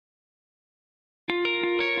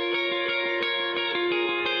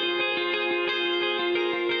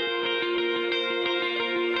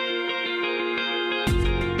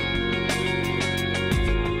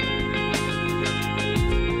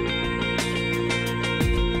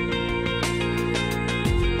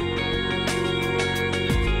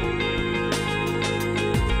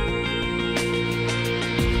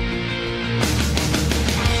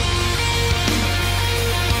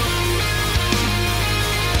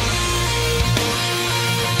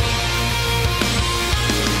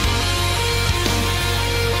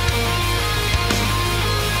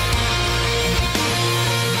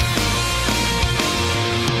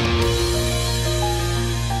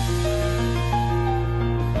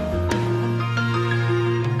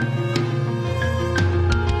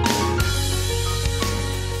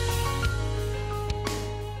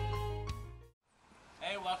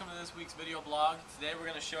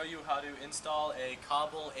install a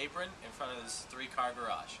cobble apron in front of this 3-car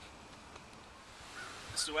garage.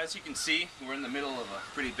 So as you can see, we're in the middle of a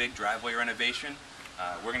pretty big driveway renovation.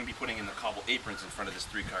 We're going to be putting in the cobble aprons in front of this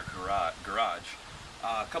 3-car garage.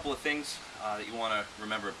 A couple of things that you want to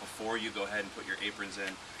remember before you go ahead and put your aprons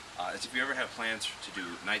in is if you ever have plans to do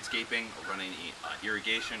nightscaping or running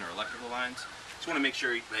irrigation or electrical lines, just want to make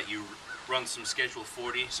sure that you run some Schedule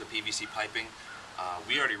 40, so PVC piping.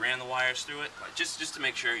 We already ran the wires through it, but just to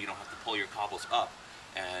make sure you don't have to pull your cobbles up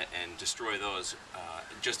and destroy those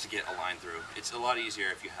just to get a line through. It's a lot easier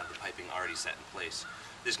if you have the piping already set in place.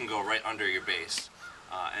 This can go right under your base.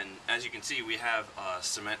 And as you can see, we have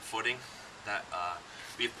cement footing that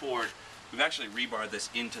we've poured. We've actually rebarred this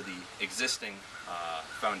into the existing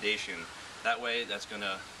foundation. That way, that's going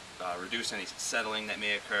to reduce any settling that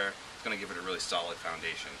may occur. It's going to give it a really solid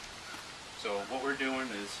foundation. So what we're doing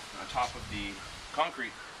is, on top of the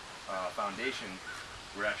concrete foundation,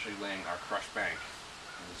 we're actually laying our crushed bank.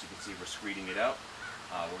 And as you can see, we're screeding it out.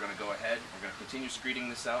 We're going to go ahead, we're going to continue screeding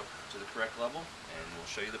this out to the correct level, and we'll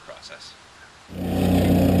show you the process.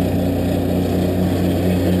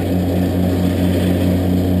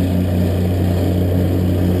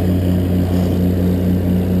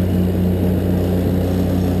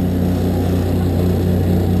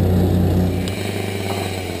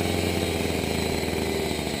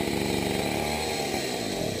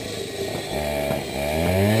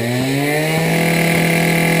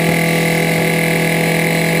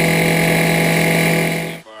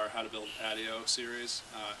 Series,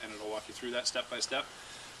 and it'll walk you through that step by step.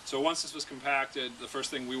 So once this was compacted, the first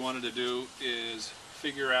thing we wanted to do is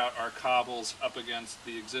figure out our cobbles up against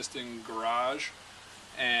the existing garage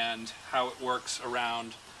and how it works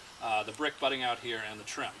around the brick butting out here and the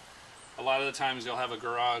trim. A lot of the times you'll have a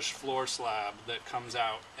garage floor slab that comes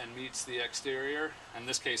out and meets the exterior. In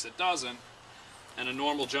this case it doesn't, and a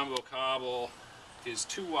normal jumbo cobble is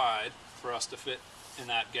too wide for us to fit in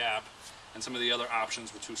that gap, and some of the other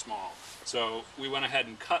options were too small. So we went ahead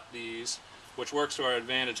and cut these, which works to our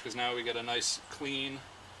advantage because now we get a nice clean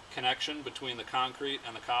connection between the concrete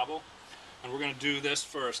and the cobble. And we're going to do this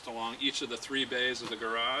first along each of the 3 bays of the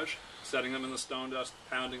garage, setting them in the stone dust,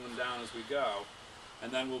 pounding them down as we go,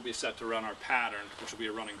 and then we'll be set to run our pattern, which will be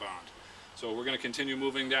a running bond. So we're going to continue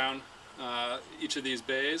moving down each of these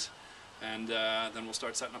bays, and then we'll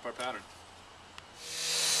start setting up our pattern.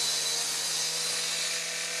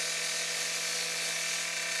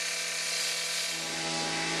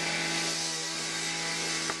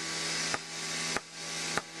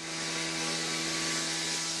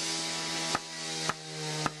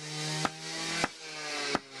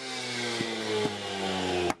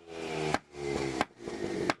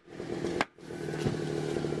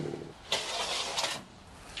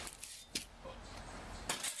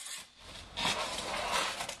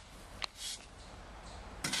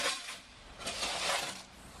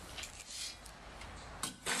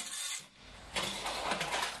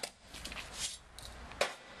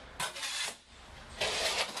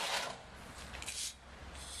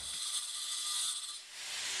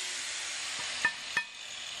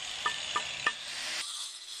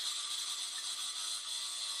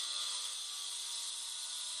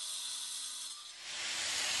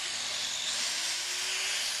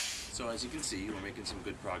 So as you can see, we're making some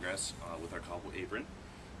good progress with our cobble apron.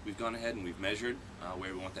 We've gone ahead and we've measured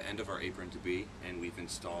where we want the end of our apron to be, and we've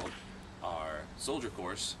installed our soldier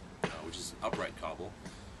course, which is an upright cobble,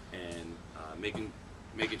 and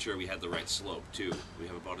making sure we had the right slope too. We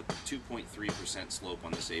have about a 2.3% slope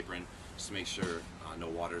on this apron, just to make sure no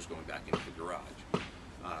water is going back into the garage.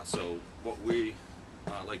 So what we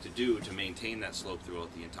like to do to maintain that slope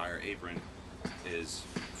throughout the entire apron is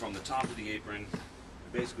from the top of the apron,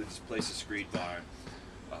 basically just place a screed bar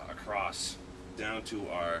across down to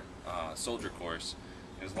our soldier course.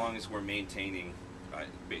 And as long as we're maintaining a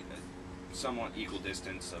somewhat equal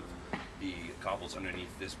distance of the cobbles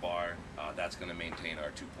underneath this bar, that's going to maintain our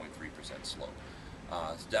 2.3% slope.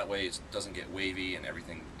 So that way it doesn't get wavy and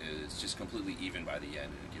everything is just completely even by the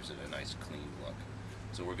end, and it gives it a nice clean look.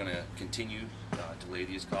 So we're going to continue to lay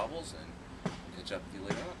these cobbles and catch up with you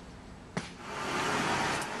later on.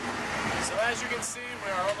 So as you can see,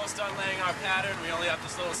 we are almost done laying our pattern. We only have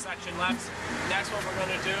this little section left. Next, what we're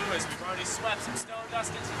going to do is we've already swept some stone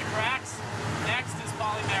dust into the cracks. Next is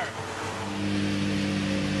polymeric.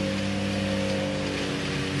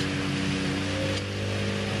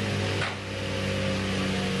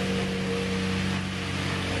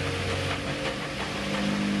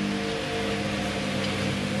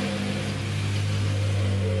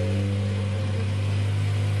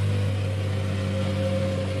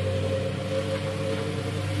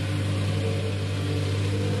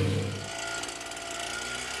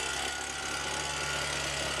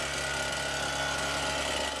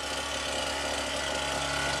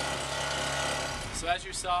 So as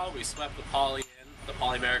you saw, we swept the poly in, the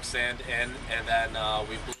polymeric sand in, and then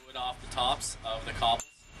we blew it off the tops of the cobbles.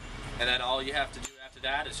 And then all you have to do after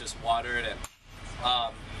that is just water it in.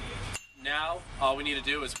 Now, all we need to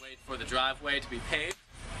do is wait for the driveway to be paved,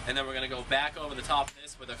 and then we're going to go back over the top of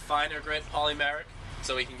this with a finer grit polymeric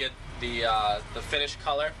so we can get the finished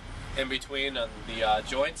color in between on the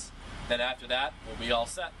joints. Then after that, we'll be all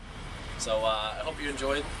set. So I hope you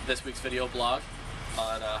enjoyed this week's video blog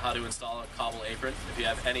on how to install a cobble apron. If you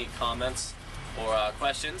have any comments or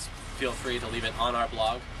questions, feel free to leave it on our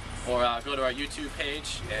blog, or go to our YouTube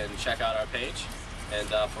page and check out our page. And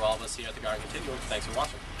for all of us here at the Garden Continuum, thanks for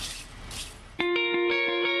watching.